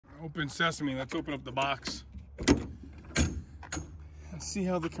Open sesame, let's open up the box. Let's see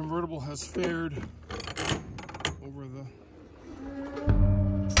how the convertible has fared over the...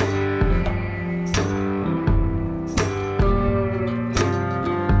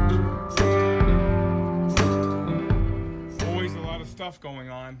 Always a lot of stuff going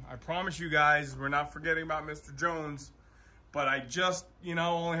on. I promise you guys, we're not forgetting about Mr. Jones, but I just, you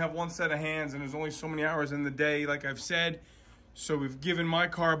know, only have one set of hands and there's only so many hours in the day, like I've said. So we've given my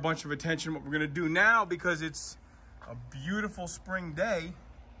car a bunch of attention. What we're gonna do now, because it's a beautiful spring day,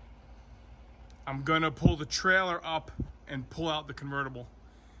 I'm gonna pull the trailer up and pull out the convertible.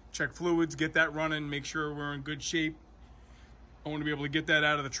 Check fluids, get that running, make sure we're in good shape. I wanna be able to get that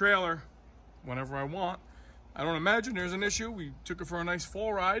out of the trailer whenever I want. I don't imagine there's an issue. We took it for a nice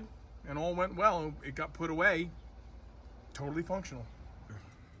fall ride and all went well. It got put away, totally functional.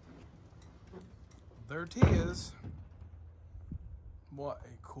 There it is. What a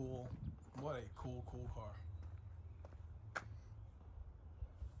cool car.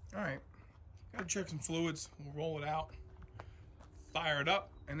 All right, gotta check some fluids. We'll roll it out, fire it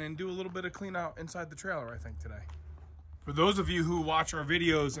up, and then do a little bit of clean out inside the trailer, I think, today. For those of you who watch our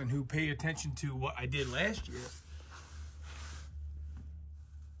videos and who pay attention to what I did last year,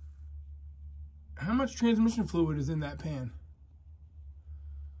 how much transmission fluid is in that pan?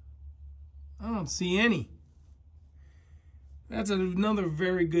 I don't see any. That's another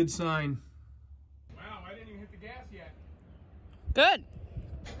very good sign. Wow, I didn't even hit the gas yet. Good.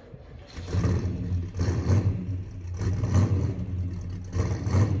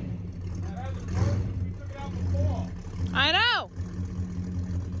 That hasn't worked since we took it out before. I know.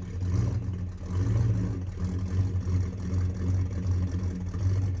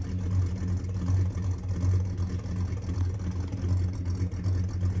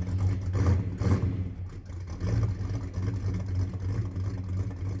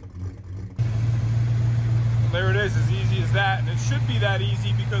 There it is, as easy as that, and it should be that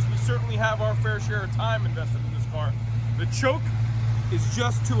easy because we certainly have our fair share of time invested in this car. The choke is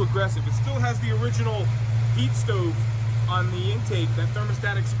just too aggressive. It still has the original heat stove on the intake, that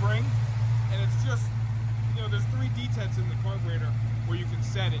thermostatic spring, and it's just, you know, there's 3 detents in the carburetor where you can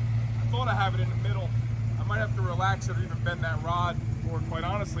set it. I thought I have it in the middle. I might have to relax it or even bend that rod, or quite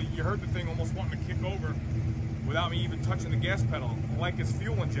honestly, you heard the thing almost wanting to kick over without me even touching the gas pedal, like it's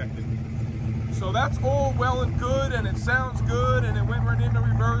fuel injected. So that's all well and good, and it sounds good, and it went right into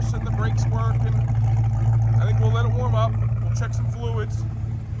reverse, and the brakes work, and I think we'll let it warm up. We'll check some fluids,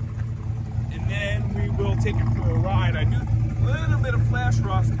 and then we will take it for a ride. I do a little bit of flash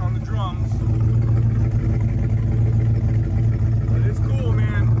rust on the drums, but it's cool,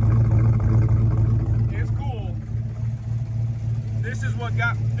 man. It's cool. This is what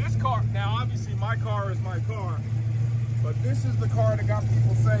got this car. Now, obviously, my car is my car, but this is the car that got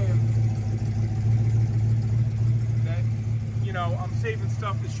people saying, you know, I'm saving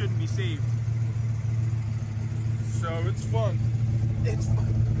stuff that shouldn't be saved. So it's fun. It's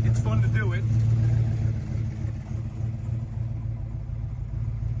fun to do it.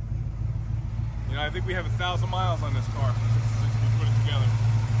 You know, I think we have 1,000 miles on this car since we put it together.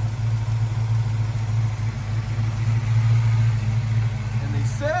 And they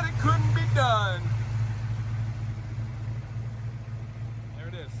said it couldn't be done. There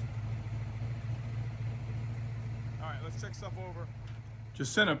it is. All right, let's check stuff over.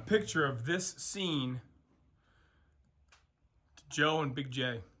 Just sent a picture of this scene to Joe and Big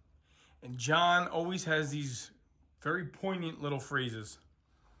J. And John always has these very poignant little phrases.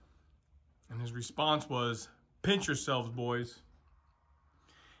 And his response was, "Pinch yourselves, boys."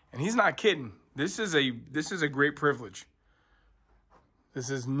 And he's not kidding. This is a great privilege.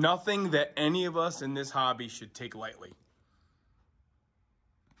 This is nothing that any of us in this hobby should take lightly.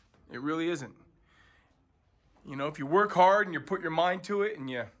 It really isn't. You know, if you work hard and you put your mind to it and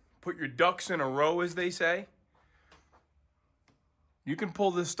you put your ducks in a row, as they say, you can pull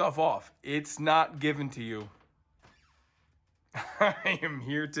this stuff off. It's not given to you. I am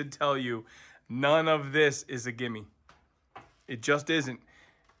here to tell you, none of this is a gimme. It just isn't.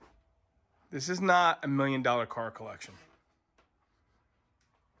 This is not $1 million car collection.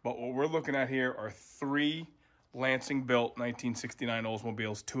 But what we're looking at here are 3 Lansing-built 1969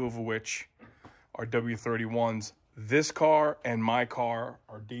 Oldsmobiles, 2 of which are W31s. This car and my car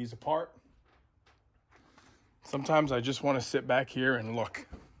are days apart. Sometimes I just want to sit back here and look.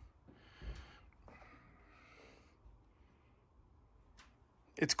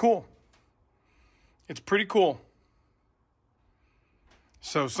 It's cool. It's pretty cool.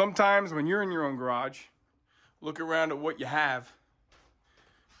 So sometimes when you're in your own garage, look around at what you have.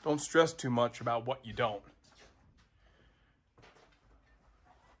 Don't stress too much about what you don't.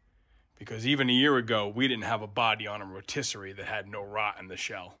 Because even a year ago, we didn't have a body on a rotisserie that had no rot in the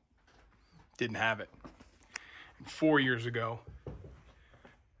shell. Didn't have it. And 4 years ago,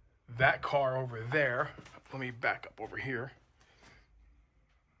 that car over there, let me back up over here.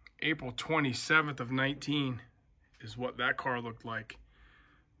 April 27th of 19 is what that car looked like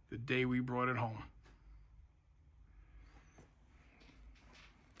the day we brought it home.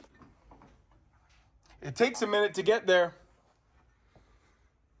 It takes a minute to get there.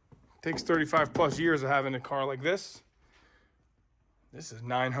 It takes 35 plus years of having a car like this. This is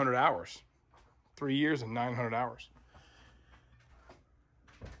 900 hours. 3 years and 900 hours.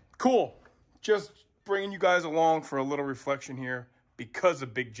 Cool. Just bringing you guys along for a little reflection here because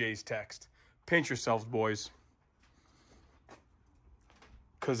of Big J's text. Pinch yourselves, boys.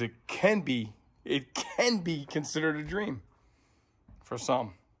 Because it can be considered a dream for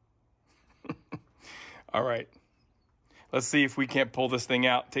some. All right. Let's see if we can't pull this thing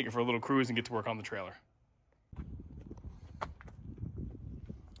out, take it for a little cruise, and get to work on the trailer.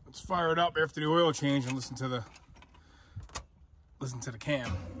 Let's fire it up after the oil change and listen to the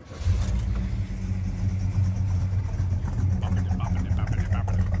cam.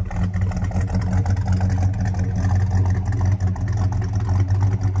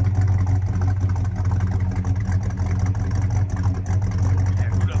 Yeah,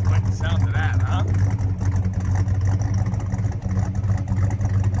 who doesn't like the sound of that, huh?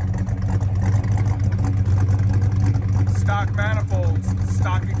 Stock manifolds,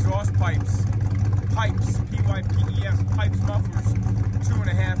 stock exhaust pipes, PYPES, pipes, mufflers,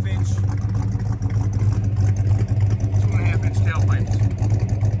 2.5 inch tailpipes.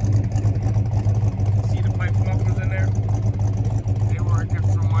 See the pipes, mufflers in there? They were a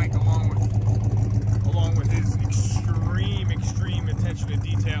gift from Mike along with his extreme attention to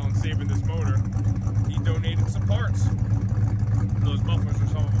detail in saving this motor. He donated some parts. Those mufflers are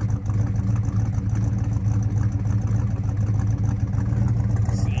some of them.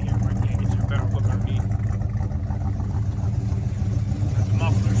 Better look underneath. That's the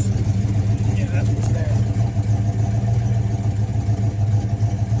mufflers. Yeah, that's what's there.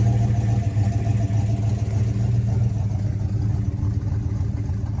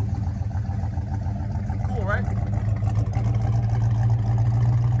 Cool, right?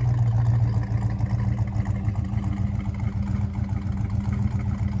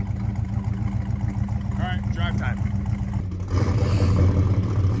 All right, drive time.